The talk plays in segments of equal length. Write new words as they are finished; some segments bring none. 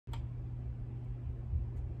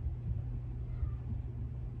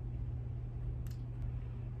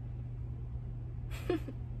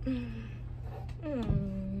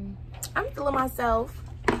I'm feeling myself.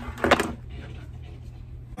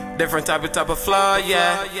 Different type of flow,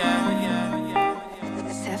 yeah.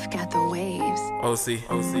 Seth got the waves. OC.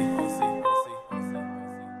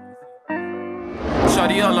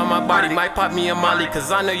 Shorty all on my body, might pop me a molly,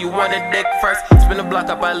 cause I know you want a dick first. Spin the block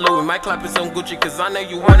up at Louis, might clap it some Gucci, cause I know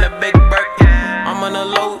you want a big Birkin. I'm on the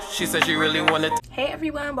low, she said she really wanted. Hey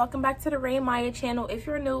everyone, welcome back to the Ray Maya channel. If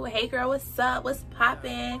you're new, hey girl, what's up? What's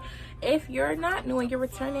poppin'? If you're not new and you're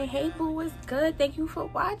returning, hey boo, what's good? Thank you for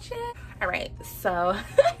watching. All right, so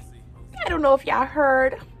I don't know if y'all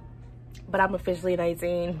heard, but I'm officially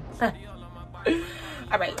 19.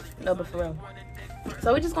 All right, no, but for real.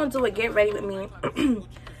 So we're just gonna do it. Get ready with me.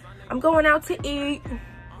 I'm going out to eat.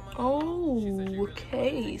 Oh,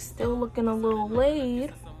 okay. Still looking a little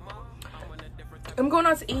late. I'm going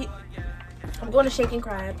out to eat. I'm going to Shake and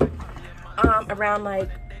Crab. Around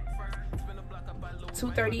like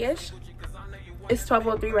 2:30ish. It's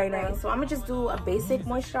 12:03 right now. So I'm gonna just do a basic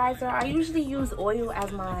moisturizer. I usually use oil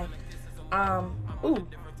as my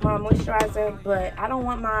my moisturizer, but I don't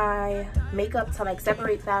want my makeup to like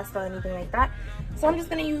separate fast or anything like that. So I'm just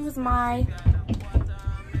gonna use my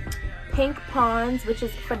Pink Pond's, which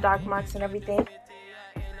is for dark marks and everything.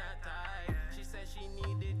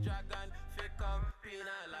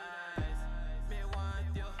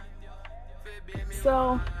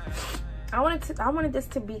 So I wanted this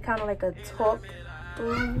to be kind of like a talk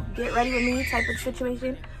through, get ready with me type of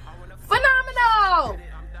situation. Phenomenal!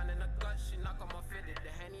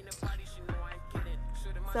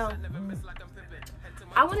 So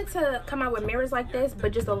I wanted to come out with mirrors like this,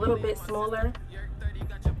 but just a little bit smaller.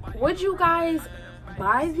 Would you guys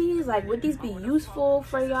buy these? Like, would these be useful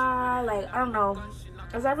for y'all? Like, I don't know,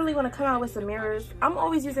 because I really want to come out with some mirrors. I'm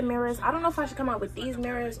always using mirrors. I don't know if I should come out with these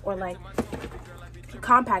mirrors or like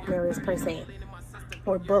compact mirrors per se,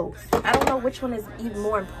 or both. I don't know which one is even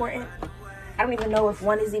more important. I don't even know if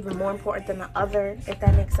one is even more important than the other, if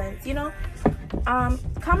that makes sense, you know.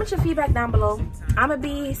 Comment your feedback down below. I'm gonna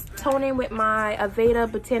be toning with my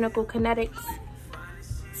Aveda Botanical Kinetics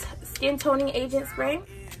skin toning agent spray.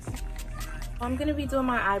 I'm gonna be doing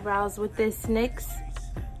my eyebrows with this NYX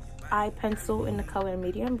eye pencil in the color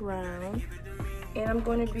medium brown, and I'm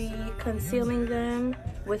going to be concealing them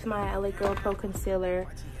with my LA Girl Pro concealer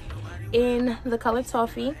in the color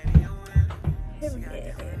Toffee.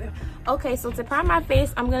 Okay, so to prime my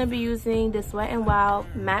face, I'm going to be using this Wet n Wild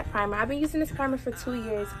matte primer. I've been using this primer for 2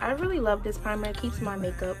 years. I really love this primer. It keeps my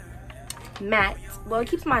makeup matte. Well, it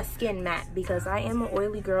keeps my skin matte because I am an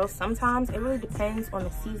oily girl. Sometimes it really depends on the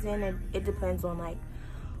season, and it depends on like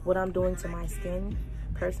what I'm doing to my skin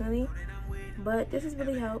personally. But this has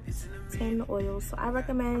really helped tame the oils, so I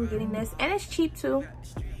recommend getting this, and it's cheap too.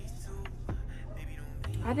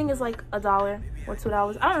 I think it's like $1 or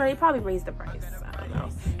 $2. I don't know, they probably raised the price. I don't know.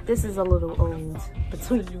 This is a little old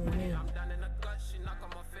between you and me.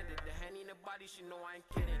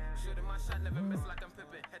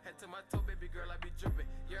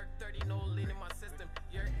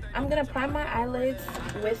 I'm gonna prime my eyelids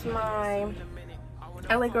with my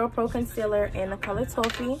LA Girl Pro concealer in the color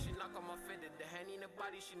Toffee.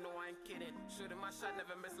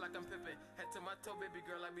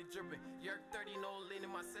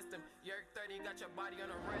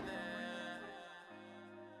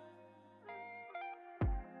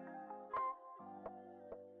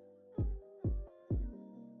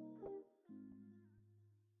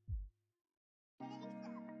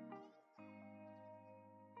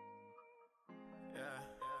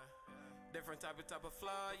 Different type of flow,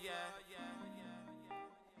 yeah.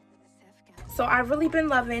 So I've really been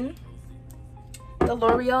loving the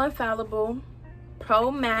L'Oreal Infallible Pro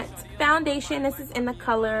Matte Foundation. This is in the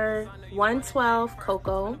color 112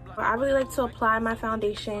 Cocoa. I really like to apply my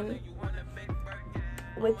foundation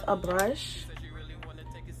with a brush,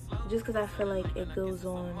 just because I feel like it goes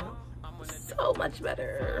on so much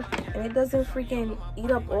better. And it doesn't freaking eat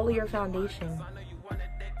up all of your foundation.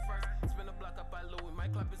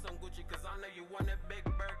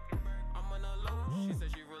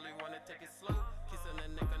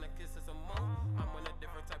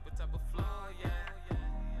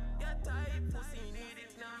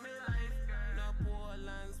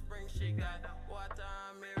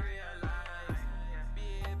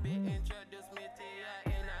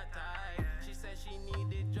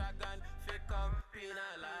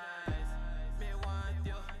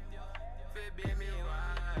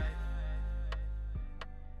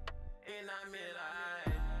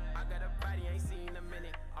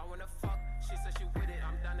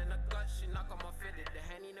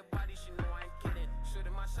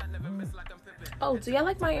 Oh, do y'all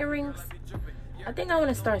like my earrings? I think I want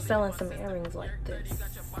to start selling some earrings like this.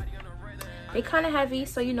 They kind of heavy,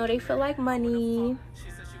 so you know they feel like money.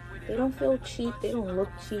 They don't feel cheap. They don't look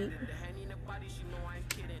cheap.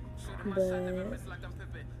 But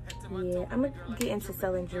yeah, I'm gonna get into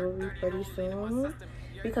selling jewelry pretty soon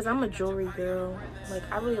because I'm a jewelry girl. Like,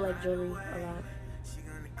 I really like jewelry a lot.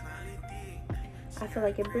 I feel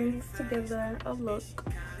like it brings together a look.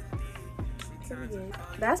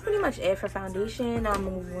 That's pretty much it for foundation. Now I'm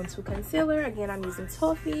gonna move on to concealer. Again, I'm using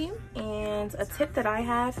Toffee, and a tip that I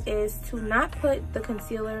have is to not put the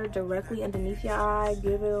concealer directly underneath your eye.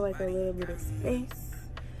 Give it like a little bit of space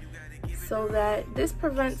so that this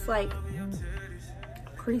prevents like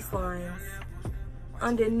crease lines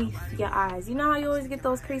underneath your eyes. You know how you always get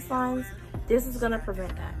those crease lines? This is gonna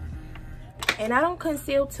prevent that. And I don't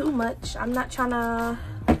conceal too much. I'm not trying to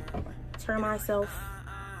turn myself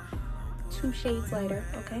 2 shades lighter,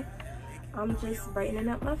 okay? I'm just brightening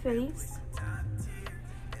up my face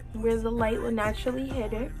where the light will naturally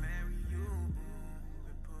hit it.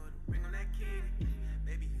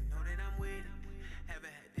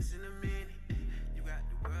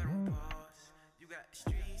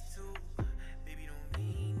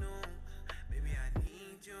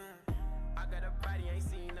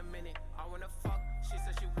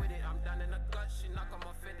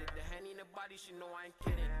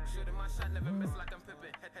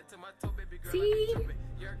 See,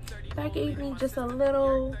 that gave me just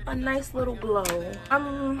a nice little glow.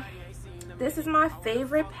 This is my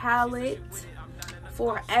favorite palette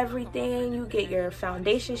for everything. You get your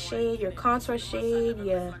foundation shade, your contour shade,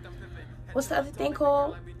 your, what's the other thing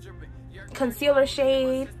called? Concealer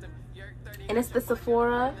shade. And it's the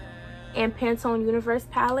Sephora and Pantone Universe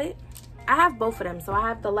palette. I have both of them. So I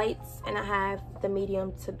have the lights and I have the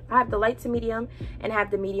medium to, I have the light to medium and I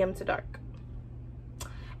have the medium to dark.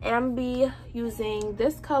 And I'm gonna be using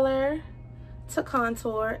this color to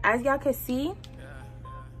contour. As y'all can see,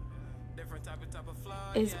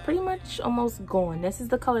 it's pretty much almost gone. This is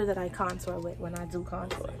the color that I contour with when I do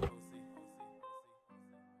contour.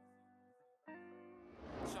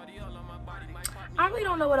 I really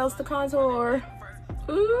don't know what else to contour.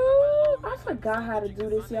 Ooh, I forgot how to do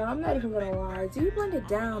this, y'all. I'm not even gonna lie. Do you blend it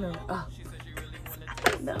down or up? I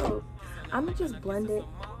don't know. I'm gonna just blend it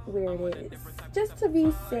where it is, just to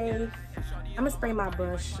be safe. I'm gonna spray my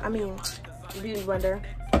brush, beauty blender,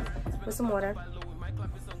 with some water.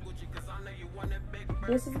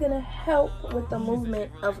 This is gonna help with the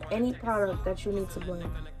movement of any product that you need to blend.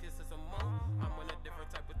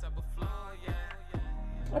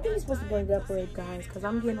 I think you're supposed to blend it upward, guys, because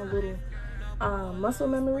I'm getting a little muscle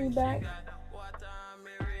memory back.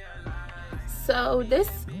 So this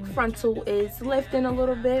frontal is lifting a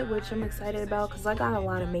little bit, which I'm excited about because I got a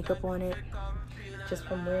lot of makeup on it just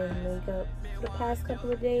from wearing makeup for the past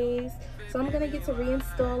couple of days. So I'm gonna get to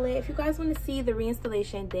reinstall it. If you guys want to see the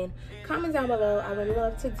reinstallation, then comment down below. I would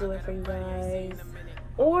love to do it for you guys.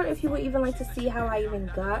 Or if you would even like to see how I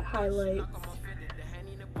even got highlights,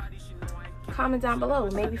 comment down below.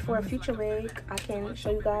 Maybe for a future wig I can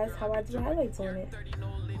show you guys how I do highlights on it.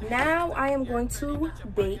 Now I am going to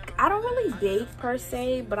bake. I don't really bake per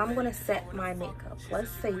se, but I'm gonna set my makeup. Let's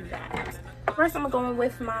say that. First I'm going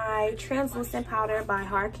with my translucent powder by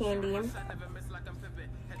Hard Candy.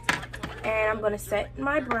 And I'm gonna set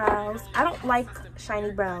my brows. I don't like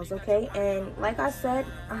shiny brows, okay? And like I said,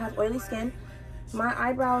 I have oily skin. My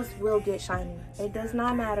eyebrows will get shiny. It does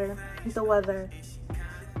not matter the weather.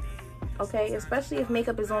 Okay, especially if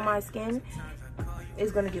makeup is on my skin,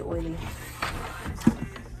 it's gonna get oily.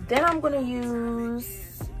 Then I'm gonna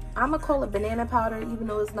use, I'm gonna call it banana powder, even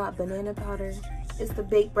though it's not banana powder. It's the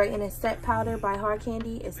Bake Brighten and Set powder by Hard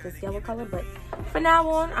Candy. It's this yellow color, but for now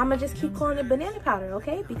on, I'm gonna just keep calling it banana powder,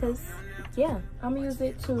 okay? Because yeah, I'm gonna use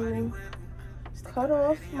it to cut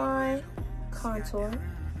off my contour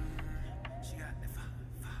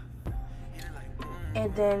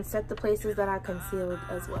and then set the places that I concealed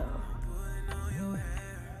as well.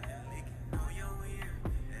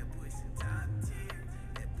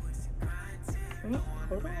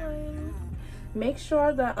 Hold on. Make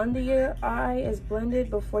sure that under your eye is blended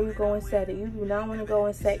before you go and set it. You do not want to go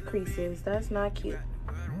and set creases. That's not cute.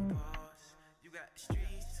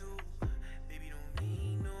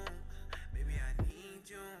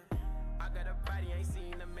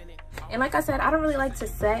 And like I said, I don't really like to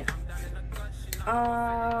set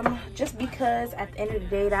just because at the end of the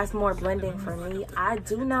day, that's more blending for me.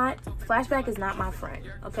 Flashback is not my friend,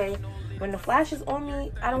 okay? When the flash is on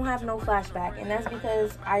me, I don't have no flashback, and that's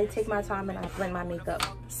because I take my time and I blend my makeup.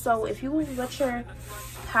 So if you let your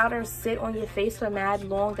powder sit on your face for mad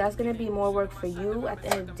long, that's gonna be more work for you at the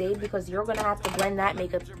end of the day, because you're gonna have to blend that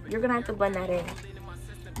makeup. You're gonna have to blend that in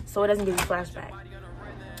so it doesn't give you flashback.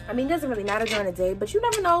 I mean, it doesn't really matter during the day, but you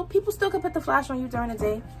never know. People still could put the flash on you during the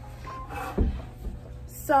day.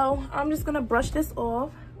 So I'm just gonna brush this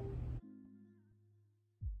off.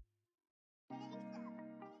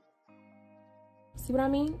 See what I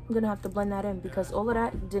mean? I'm gonna have to blend that in because all of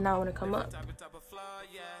that did not want to come up.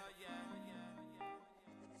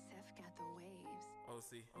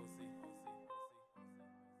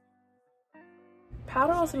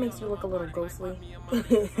 Powder also makes you look a little ghostly.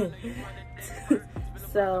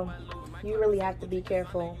 So you really have to be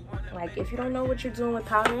careful. Like, if you don't know what you're doing with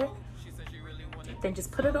powder, then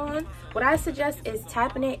just put it on. What I suggest is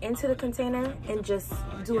tapping it into the container and just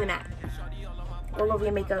doing that all over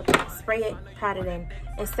your makeup. Spray it, pat it in,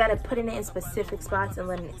 instead of putting it in specific spots and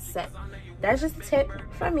letting it set. That's just a tip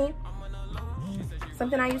from me.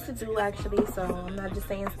 Something I used to do, actually, so I'm not just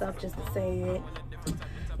saying stuff just to say it.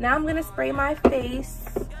 Now I'm gonna spray my face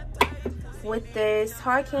with this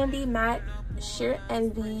Hard Candy Matte Sheer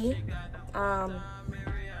Envy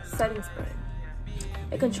setting spray.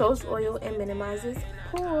 It controls oil and minimizes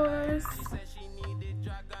pores.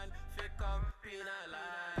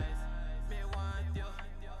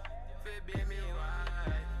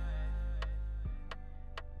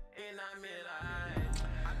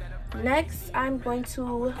 Next, I'm going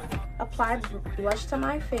to apply blush to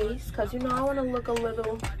my face because, you know, I want to look a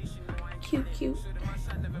little cute.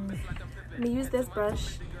 Let me use this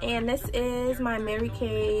brush, and this is my Mary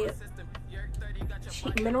Kay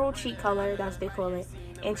Mineral Cheat color, that's what they call it,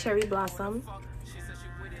 and Cherry Blossom.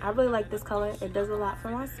 I really like this color. It does a lot for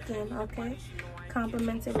my skin, okay?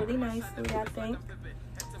 Complements it really nicely, I think.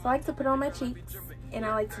 So I like to put it on my cheeks, and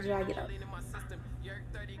I like to drag it up,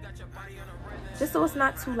 just so it's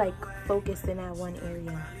not too, like, focused in that one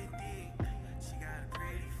area.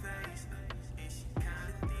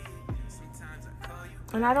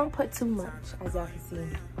 And I don't put too much, as y'all can see.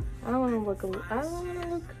 I don't want to look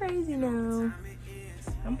crazy now.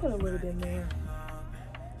 I'm put a little bit more.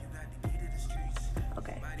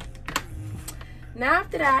 Okay. Now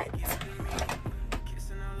after that,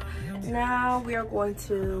 now we are going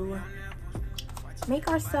to make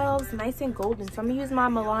ourselves nice and golden. So I'm gonna use my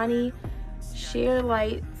Milani Sheer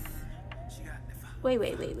Lights. Wait.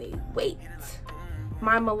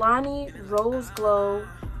 My Milani Rose Glow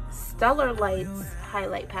Stellar Lights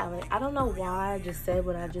highlight palette. I don't know why I just said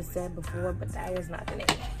what I just said before, but that is not the name.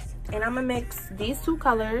 And I'm gonna mix these two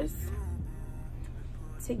colors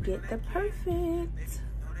to get the perfect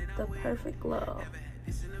glow.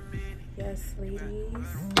 Yes, ladies.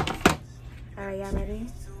 All right, y'all ready?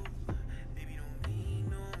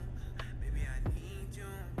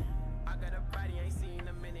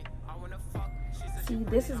 See,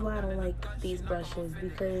 this is why I don't like these brushes,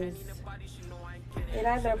 because it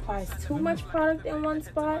either applies too much product in one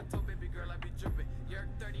spot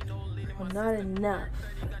or not enough.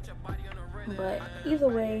 But either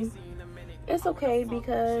way, it's okay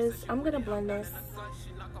because I'm gonna blend this.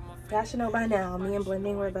 Y'all should know by now, me and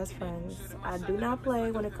blending, we're best friends. I do not play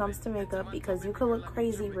when it comes to makeup because you can look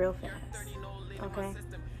crazy real fast, okay?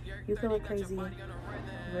 You can look crazy real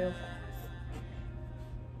fast.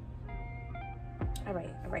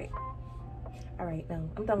 All right, no,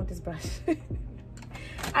 I'm done with this brush.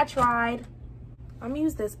 I tried. I'm gonna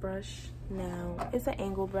use this brush now. It's an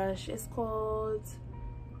angle brush. It's called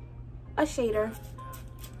a shader.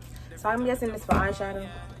 So I'm guessing it's for eyeshadow,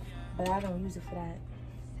 but I don't use it for that.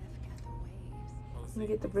 Let me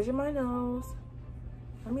get the bridge of my nose.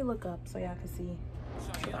 Let me look up so y'all can see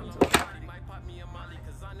what I'm doing.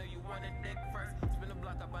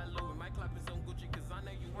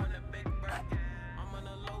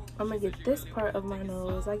 I'm gonna get this part of my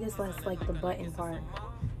nose. I guess that's like the button part.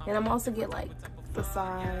 And I'm also get like the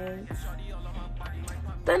sides,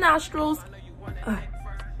 the nostrils.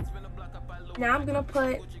 Now I'm gonna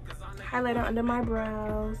put highlighter under my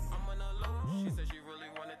brows.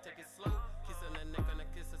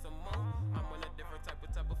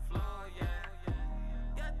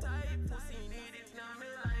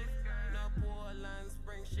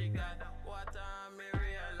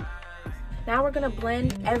 Now we're gonna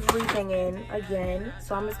blend everything in again.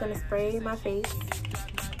 So I'm just gonna spray my face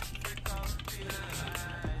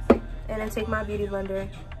and then take my beauty blender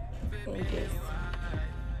and just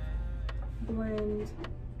blend.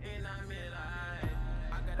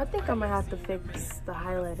 I think I'm gonna have to fix the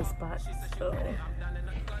highlighter spot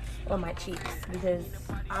on my cheeks because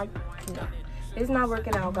it's not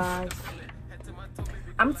working out, guys.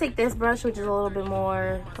 I'm gonna take this brush, which is a little bit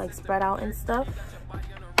more like spread out and stuff.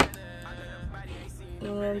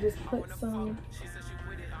 and just put some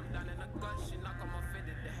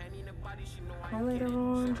highlighter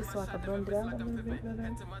on just so I can blend it out a little bit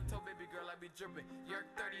better.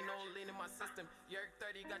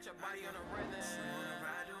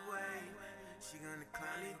 She gonna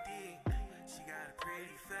climb it deep. She got a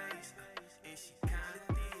pretty face, and she kinda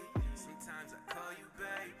thick. Sometimes I call you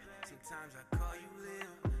babe, sometimes I call you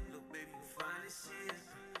Lil. Look, baby, you fine as shit.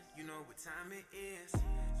 You know what time it is.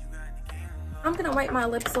 You got the game. I'm gonna wipe my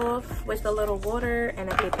lips off with a little water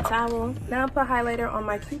and a paper towel. Now put highlighter on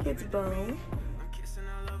my Cupid's bow.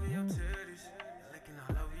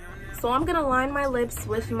 So I'm gonna line my lips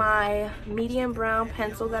with my medium brown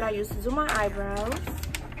pencil that I use to do my eyebrows.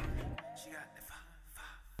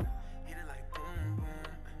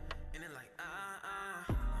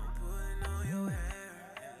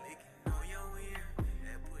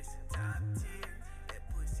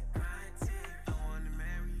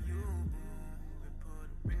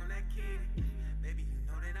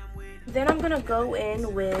 Then I'm gonna go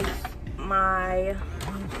in with my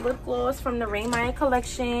lip gloss from the Rain Maya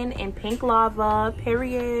collection in Pink Lava,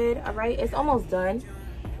 period. All right, it's almost done.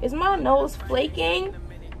 Is my nose flaking?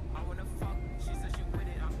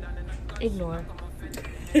 Ignore.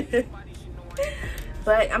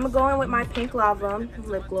 But I'm gonna go in with my Pink Lava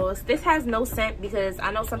lip gloss. This has no scent because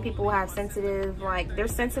I know some people have sensitive, like they're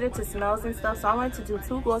sensitive to smells and stuff. So I wanted to do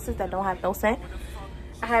two glosses that don't have no scent.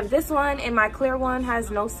 I have this one, and my clear one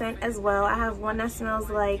has no scent as well. I have one that smells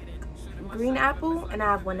like green apple, and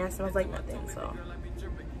I have one that smells like nothing. So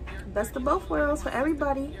best of both worlds for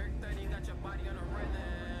everybody.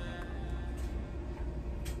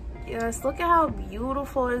 Yes, look at how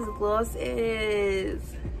beautiful this gloss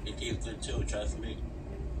is. It keeps it too, trust me.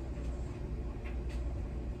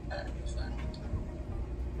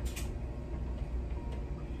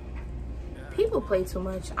 People play too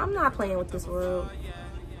much. I'm not playing with this world.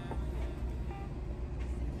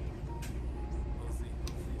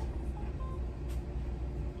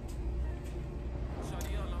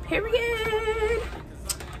 Period.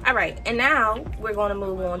 All right, and now we're going to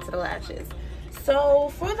move on to the lashes. So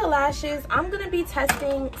for the lashes, I'm going to be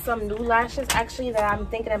testing some new lashes actually that I'm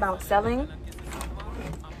thinking about selling.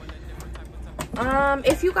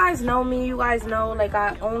 If you guys know me, you guys know like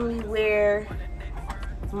I only wear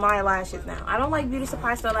my lashes now. I don't like beauty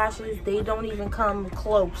supply store lashes. They don't even come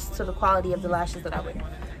close to the quality of the lashes that I wear.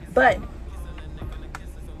 But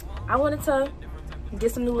I wanted to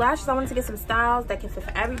get some new lashes. I wanted to get some styles that can fit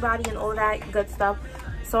for everybody and all that good stuff.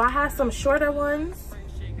 So I have some shorter ones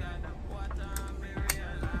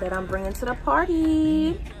that I'm bringing to the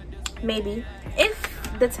party, maybe, if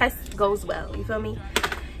the test goes well, you feel me?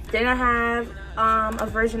 Then I have a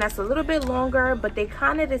version that's a little bit longer, but they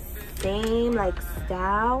kind of the same like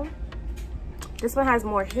style. This one has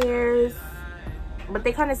more hairs, but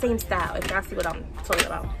they kind of same style, if y'all see what I'm talking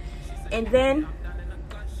about. And then,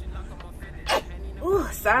 ooh,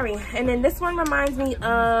 sorry. And then this one reminds me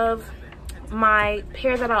of my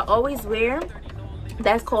pair that I always wear.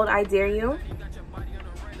 That's called I Dare You.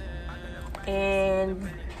 And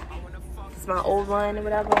it's my old one or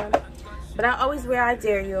whatever. But I always wear I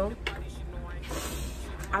Dare You.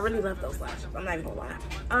 I really love those lashes. I'm not even gonna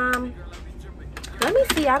lie. Let me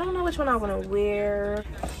see. I don't know which one I want to wear.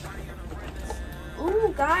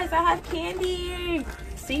 Ooh, guys, I have candy.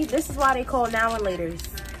 See, this is why they call now and laters.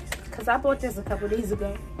 Because I bought this a couple days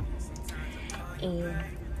ago. And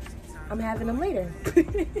I'm having them later.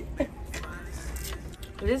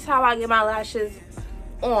 This is how I get my lashes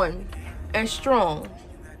on and strong.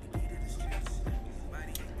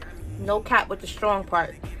 No cap with the strong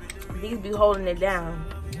part. These be holding it down.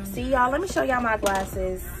 See, y'all, let me show y'all my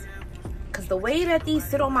glasses. Because the way that these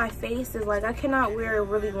sit on my face is like I cannot wear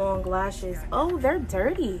really long lashes. Oh, they're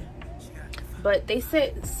dirty. But they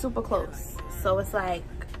sit super close. So it's like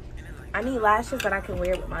I need lashes that I can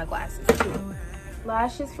wear with my glasses too.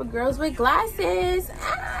 Lashes for girls with glasses.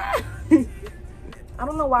 Ah! I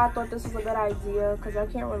don't know why I thought this was a good idea. Because I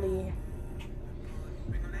can't really...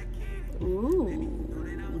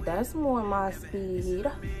 Ooh, that's more my speed.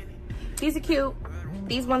 These are cute.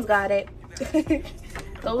 These ones got it.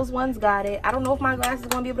 Those ones got it. I don't know if my glasses are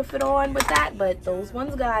gonna be able to fit on with that, but those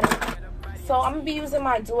ones got it. So I'm gonna be using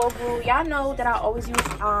my duo glue. Y'all know that I always use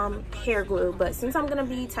hair glue, but since I'm gonna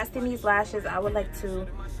be testing these lashes, I would like to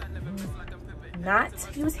not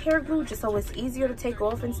use hair glue just so it's easier to take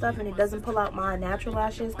off and stuff and it doesn't pull out my natural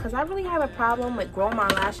lashes, because I really have a problem with growing my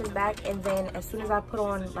lashes back, and then as soon as I put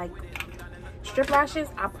on like strip lashes,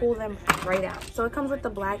 I pull them right out. So it comes with the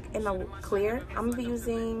black and the clear. I'm gonna be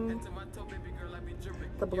using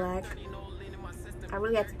the black. I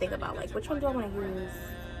really have to think about like which one do I want to use.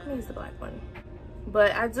 I'm gonna use the black one.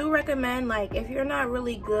 But I do recommend, like, if you're not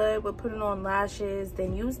really good with putting on lashes,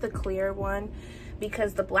 then use the clear one,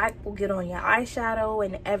 because the black will get on your eyeshadow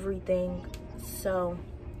and everything. So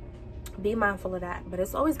be mindful of that. But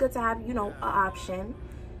it's always good to have, you know, an option,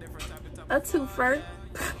 a twofer.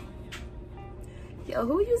 Yo,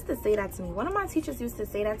 who used to say that to me? One of my teachers used to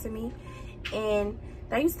say that to me, and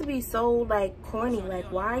that used to be so, like, corny. Like,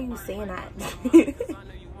 why are you saying that?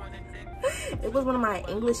 It was one of my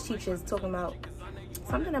English teachers talking about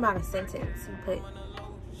something about a sentence. You put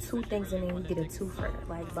two things in and you get a twofer.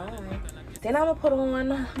 Like, bye. Then I'm gonna put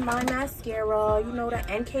on my mascara. You know, the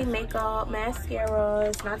NK Makeup mascara.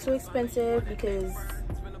 It's not too expensive because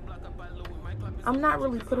I'm not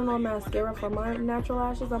really putting on mascara for my natural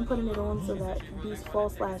lashes. I'm putting it on so that these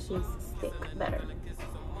false lashes stick better.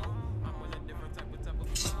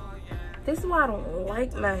 This is why I don't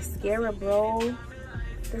like mascara, bro.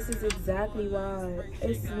 This is exactly why.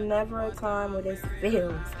 It's never a time where this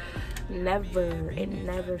fails. Never. It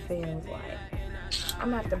never fails. Like,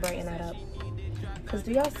 I'm gonna have to brighten that up. Cause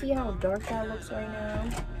do y'all see how dark that looks right now?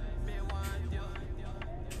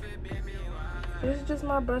 This is just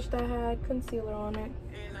my brush that had concealer on it.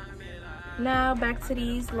 Now back to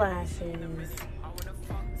these lashes.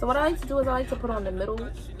 So what I like to do is I like to put on the middle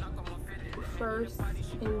first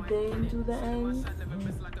and then do the ends.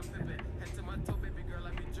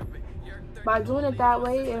 By doing it that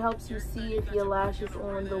way, it helps you see if your lash is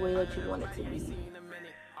on the way that you want it to be.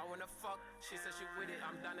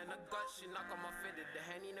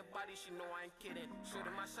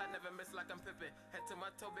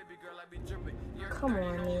 Come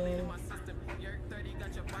on, man.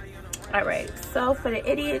 Alright, so for the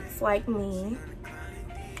idiots like me,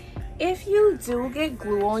 if you do get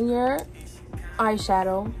glue on your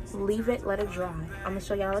eyeshadow, leave it, let it dry. I'm gonna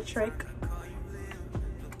show y'all a trick.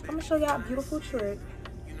 I'm gonna show y'all a beautiful trick.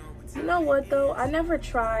 You know what though? I never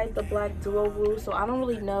tried the black duo glue, so I don't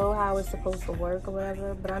really know how it's supposed to work or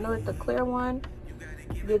whatever. But I know that the clear one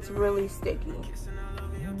gets really sticky.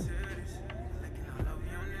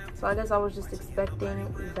 So I guess I was just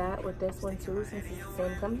expecting that with this one too, since it's the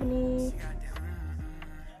same company.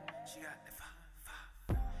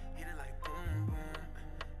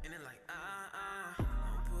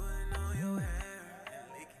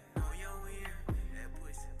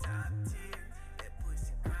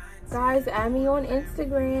 Guys, add me on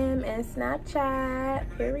Instagram and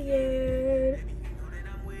Snapchat, period.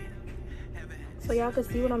 So y'all can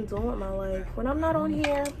see what I'm doing with my life. When I'm not on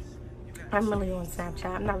here, I'm really on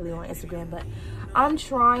Snapchat. I'm not really on Instagram, but I'm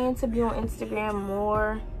trying to be on Instagram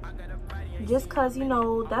more. Just cause, you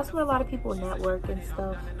know, that's where a lot of people network and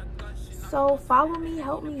stuff. So follow me,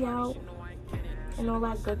 help me out, and all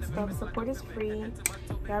that good stuff. Support is free. You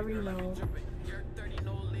already know.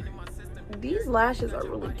 These lashes are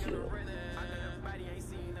really cute.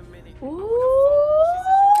 Ooh,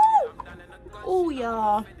 ooh,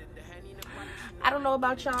 y'all. I don't know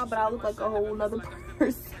about y'all, but I look like a whole nother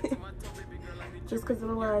person just because of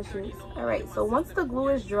the lashes. All right, so once the glue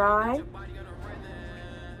is dry,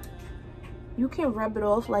 you can rub it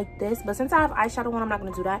off like this. But since I have eyeshadow on, I'm not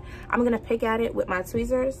gonna do that. I'm gonna pick at it with my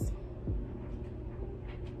tweezers.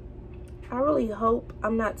 I really hope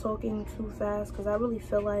I'm not talking too fast because I really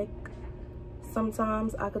feel like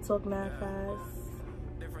sometimes I could talk mad fast.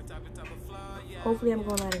 Hopefully I'm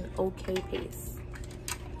going at an okay pace.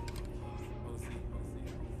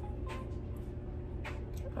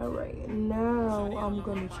 Alright, now I'm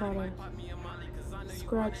gonna try to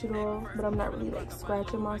scratch it off, but I'm not really like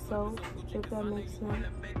scratching myself, if that makes sense.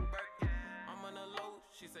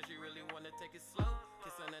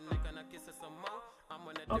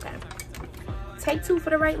 Okay. Take two for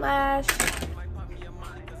the right lash.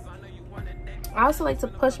 I also like to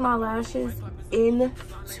push my lashes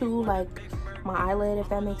into like my eyelid, if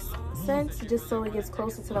that makes sense, just so it gets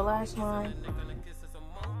closer to the lash line.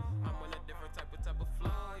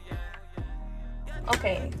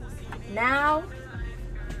 Okay, now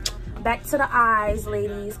back to the eyes,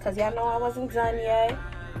 ladies, because y'all know I wasn't done yet.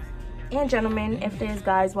 And gentlemen, if there's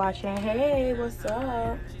guys watching, hey, what's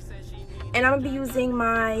up? And I'm gonna be using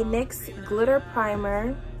my NYX glitter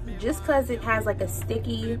primer just because it has like a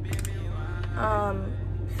sticky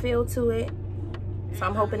feel to it, so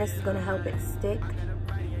I'm hoping this is gonna help it stick.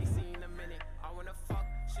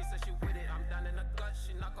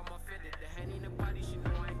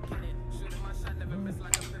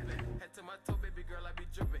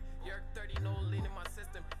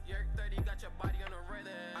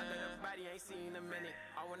 ain't seen in a minute.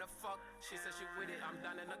 I wanna fuck, she said she with it. I'm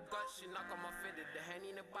down in the gut, she knock on my fitted. The Henny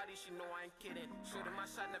in the body, she know I ain't kidding. Shooting my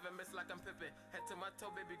shot, never miss like I'm Pippin. Head to my toe,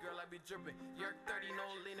 baby girl, I be dripping. Yerk 30, no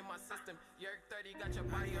lean in my system. Yerk 30, got your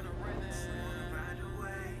body on the rhythm. She wanna ride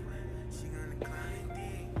away, she gonna climb it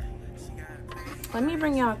deep. She got a crazy. Let me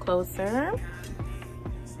bring y'all closer.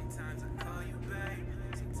 Sometimes I call you babe,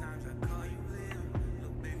 sometimes I call you Lil.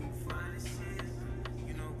 Look, baby, you fine as shit.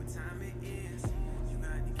 You know what time it is. You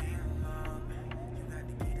got the key to love, you got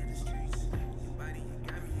the key to the streets. Your body, you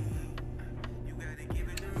got me. You gotta give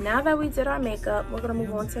it to me. Now that we did our makeup, we're gonna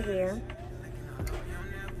move on to hair.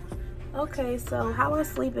 Okay, so how I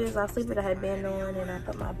sleep is I sleep with a headband on and I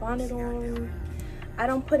put my bonnet on. I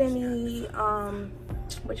don't put any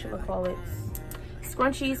whatchamacallit,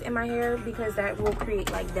 scrunchies in my hair because that will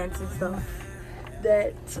create like dents and stuff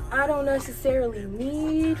that I don't necessarily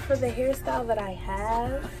need for the hairstyle that I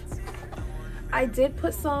have. I did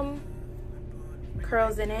put some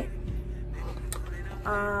curls in it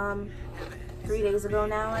 3 days ago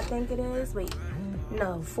now, I think it is. Wait,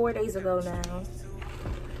 no, 4 days ago now.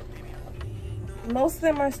 Most of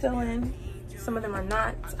them are still in, some of them are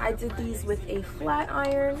not. I did these with a flat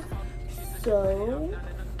iron, so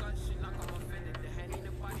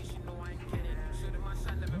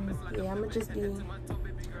yeah, I'm gonna just be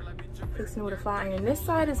fixing it with a flat iron. This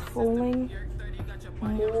side is falling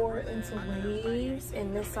more into waves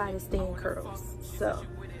and this side is staying curls, so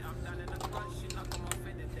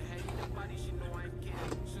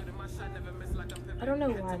I don't know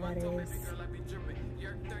why that is,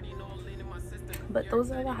 but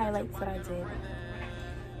those are the highlights that I did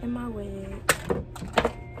in my wig.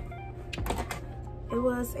 It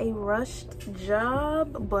was a rushed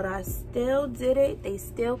job, but I still did it. They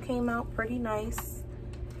still came out pretty nice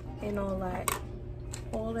and all that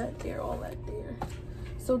there.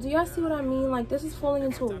 So do y'all see what I mean? Like, this is falling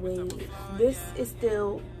into a wave. These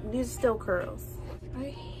are still curls. I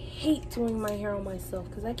hate doing my hair on myself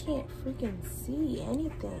because I can't freaking see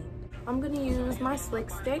anything. I'm gonna use my slick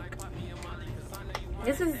stick.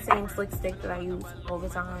 This is the same slick stick that I use all the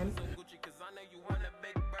time.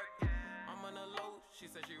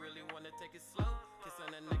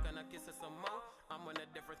 I'm on a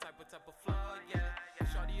different type of flow, yeah.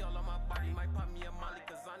 Shorty all on my body, might pop me a molly,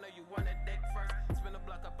 cause I know you want a dick first. Spin a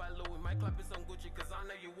block up at Louis, might clap it some Gucci, cause I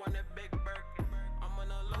know you want a big bird. I'm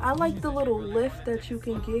on a low. I like the little lift that you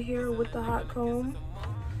can get here with the hot comb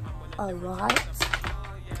a lot.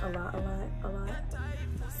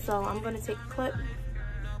 So I'm gonna take a clip.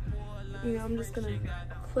 I'm just gonna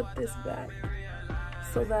clip this back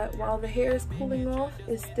so that while the hair is cooling off,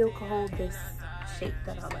 it still can hold this shape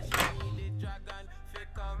that I like.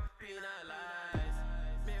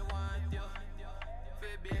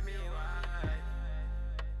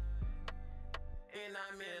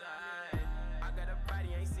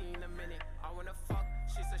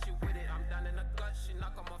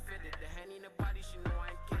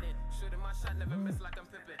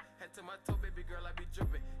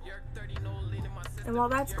 And while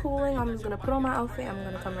that's cooling, I'm just gonna put on my outfit. I'm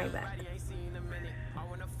gonna come right back.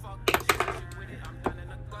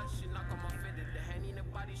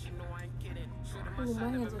 Ooh, my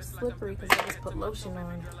hands are slippery because I just put lotion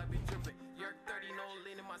on.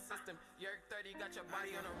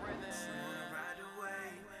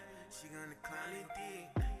 She gonna climb it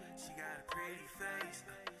deep. She got a pretty face,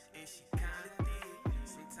 and she kinda thick.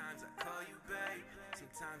 Sometimes I call you babe,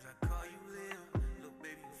 sometimes I call you Lil. Look,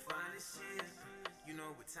 baby, you fine as shit. You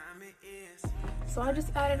know what time it is. So I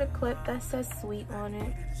just added a clip that says sweet on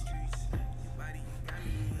it.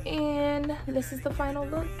 And this is the final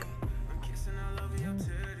look.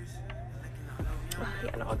 Oh,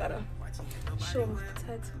 yeah, no, I gotta show them the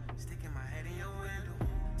tattoo.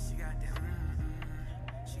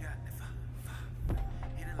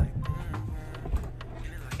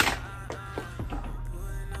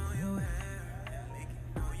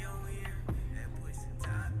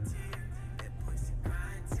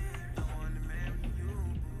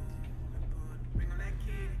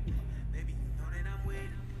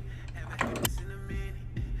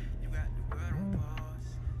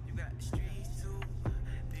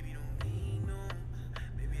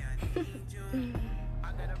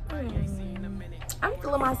 I'm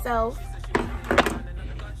feeling myself.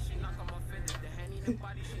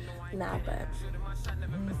 Nah, but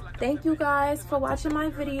thank you guys for watching my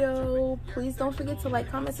video. Please don't forget to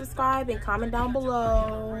like, comment, subscribe, and comment down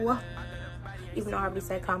below. Even though I already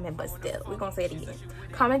said comment, but still, we're gonna say it again.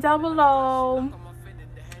 Comment down below.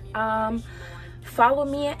 Follow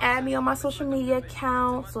me and add me on my social media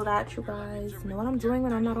account so that you guys know what I'm doing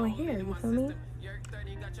when I'm not on here. You feel me?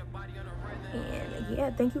 And yeah,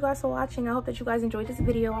 thank you guys for watching. I hope that you guys enjoyed this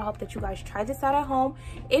video. I hope that you guys try this out at home.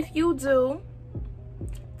 If you do,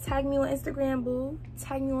 tag me on Instagram, boo.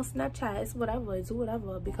 Tag me on Snapchat. It's whatever. Do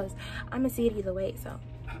whatever, because I'm gonna see it either way. So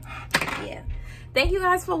yeah, thank you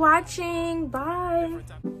guys for watching. Bye.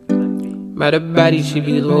 Met a baddie, she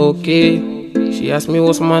be low-key. She asked me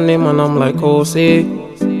what's my name and I'm like, Jose.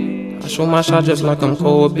 I shoot my shot just like I'm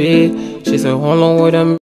Kobe. She said, hold on with him.